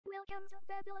Welcome to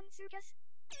Babylon Circus.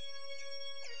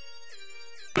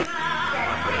 An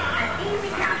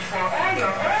easy cash for all your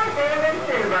oil, gold, and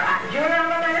silver at Junior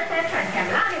Loretta Center and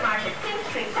Camelani Market, King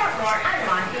Street, Portmore, and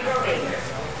Montego Bay.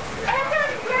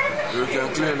 You can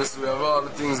clearly see we have all the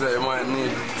things that you might need.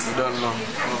 You don't know.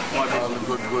 All the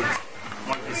good.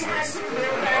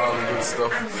 All the good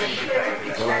stuff.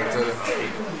 Can I tell you?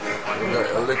 You got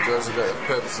your liquors, you got your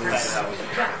Pepsis,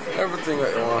 everything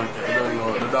that you want. You don't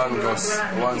know. The Guss,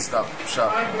 one-stop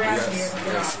shop. Yes.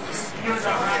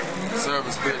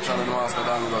 Service patron and master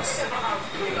Guss.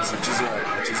 Yes, which is right.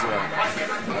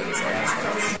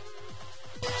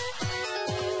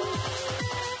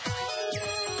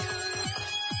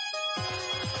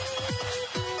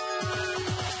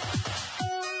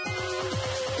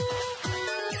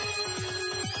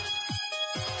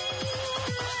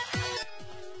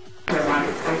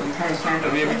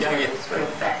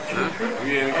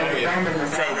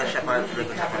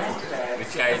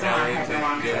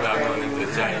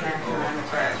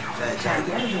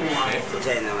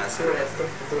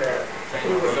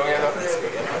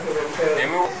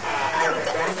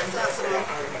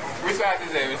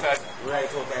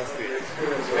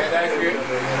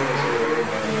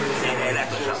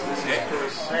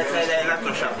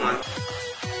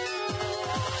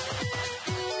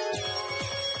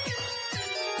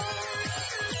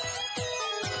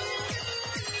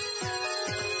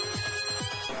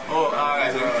 Oh,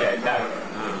 alright, okay, done.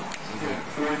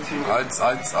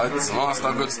 It's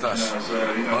master good stash.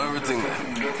 Everything.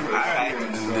 Alright.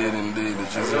 Indeed,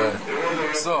 which is right.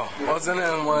 So, what's your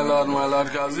name, my lord?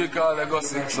 Because we call the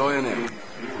Gussy, so your name?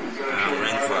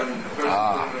 Brentford.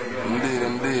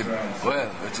 Indeed. Well,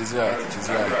 which is right.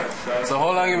 So how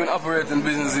long have you been operating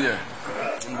business here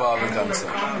in Barbican, sir?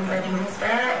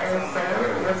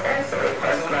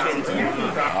 20 years.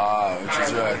 Which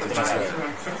is right.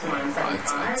 Right.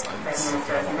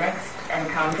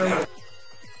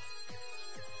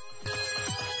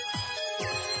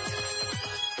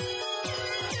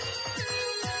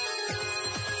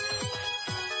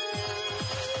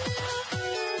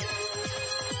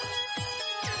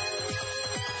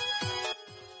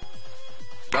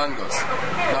 Guss,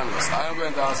 I am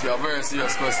going to ask you a very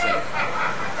serious question.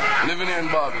 Living here in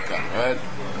Barbican, right?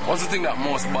 What's the thing that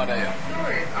most bother you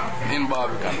in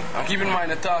Barbican? And keep in mind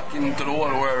you're talking to the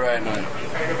whole world right now.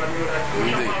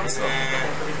 Indeed, so.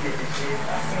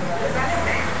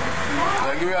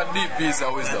 Like, give me a deep piece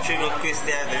of wisdom. Tricky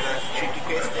question.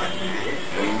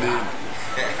 Indeed.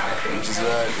 Which is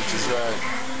right.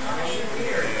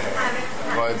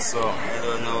 Quite so. I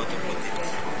don't know how to put it.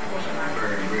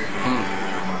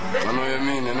 I know what you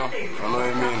mean,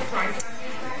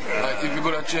 Like, if you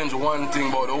could have changed one thing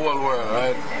about the whole world,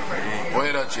 right? What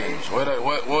would that change? What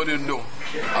would you do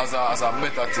as a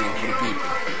better thing for the people?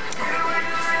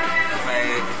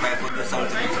 If I could do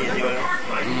something to change the world,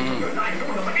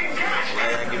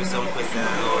 I give you some questions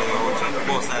about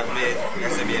both I've made.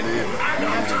 Yes, I mean.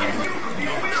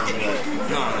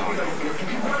 No.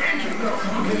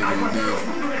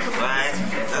 Right?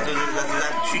 That is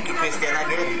a tricky question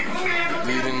again.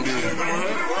 Indeed.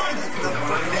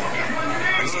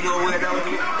 So no way that would do.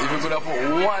 If you could have put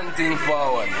one thing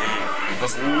forward,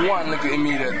 just one little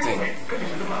immediate thing.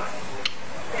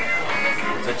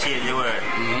 To change the world.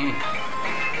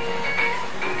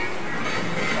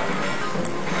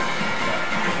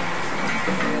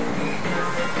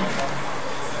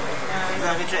 You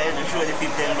have to try to show the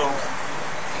people them love.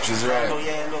 Which is right. So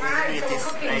yeah, love is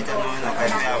the greatest. Right, because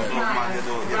we have love, man, you do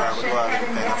all the kind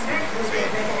of things.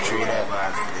 True that.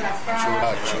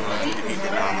 The people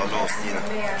them have no love still.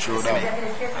 True that.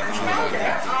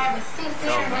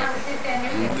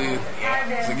 Indeed.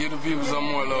 So give the people some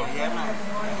more love.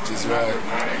 Which is right.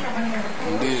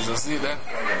 Indeed. So see that?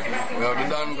 We have the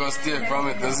Guss take from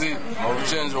it. You see? How we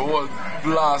change the whole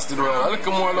blasted world. A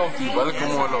little more love, people. A little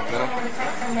more love, you know?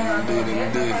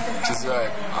 Indeed. Which is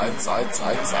right. Heights.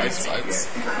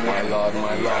 My lord.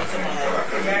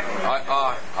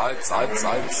 Heights.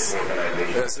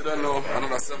 Yes, you don't know.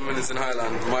 Another 7 minutes in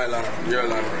Highland, Myland,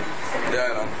 Yearland, the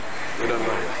island. You don't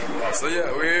know. So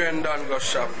yeah, we're here in Guss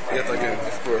shop yet again,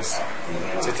 of course.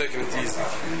 So taking it easy. I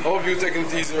hope you're taking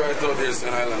it easy right out there in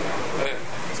Highland. Hey,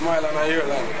 it's Myland and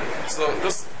Yearland. So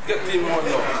just get people more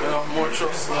love, you know, more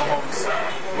trust, more hugs.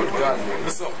 With God.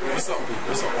 What's up, people?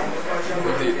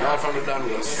 Indeed, now from the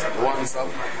Guss. One-stop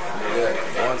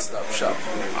shop.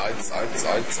 Heights.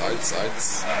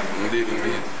 Indeed.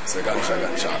 So Ganja.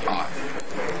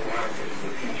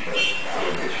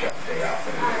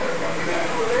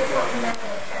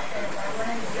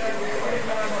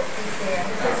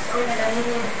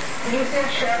 Dice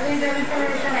Shirley de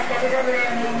information at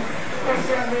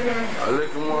A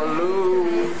little more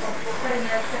lube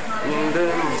in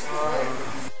them.